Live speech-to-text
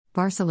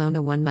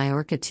Barcelona won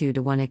Mallorca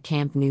 2-1 at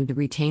Camp Nou to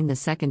retain the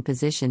second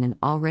position and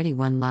already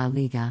won La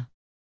Liga.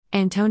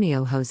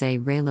 Antonio José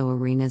Relo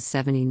Arena's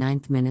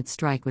 79th minute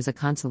strike was a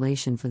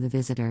consolation for the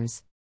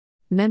visitors.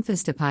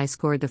 Memphis Depay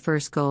scored the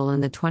first goal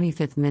in the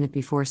 25th minute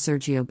before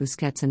Sergio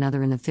Busquets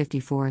another in the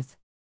 54th.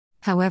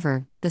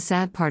 However, the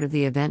sad part of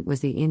the event was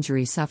the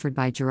injury suffered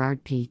by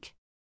Gerard Pique.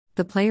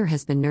 The player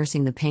has been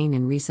nursing the pain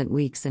in recent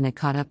weeks and it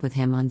caught up with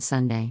him on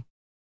Sunday.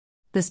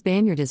 The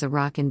Spaniard is a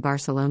rock in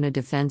Barcelona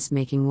defense,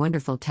 making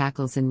wonderful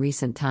tackles in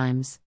recent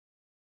times.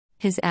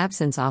 His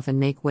absence often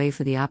make way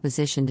for the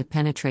opposition to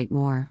penetrate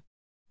more.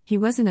 He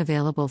wasn't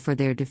available for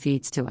their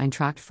defeats to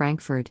Eintracht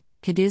Frankfurt,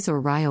 Cadiz or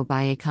Rayo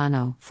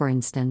Vallecano, for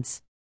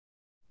instance.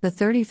 The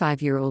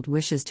 35-year-old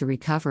wishes to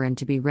recover and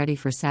to be ready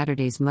for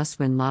Saturday's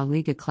must-win La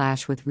Liga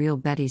clash with Real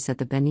Betis at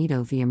the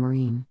Benito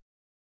Villamarín.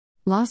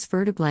 Los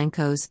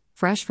Verdiblancos,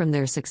 fresh from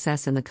their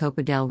success in the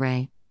Copa del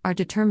Rey, are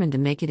determined to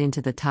make it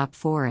into the top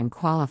four and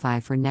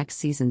qualify for next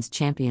season's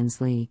Champions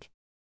League.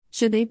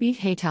 Should they beat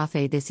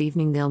Getafe this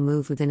evening, they'll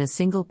move within a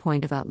single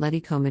point of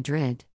Atletico Madrid.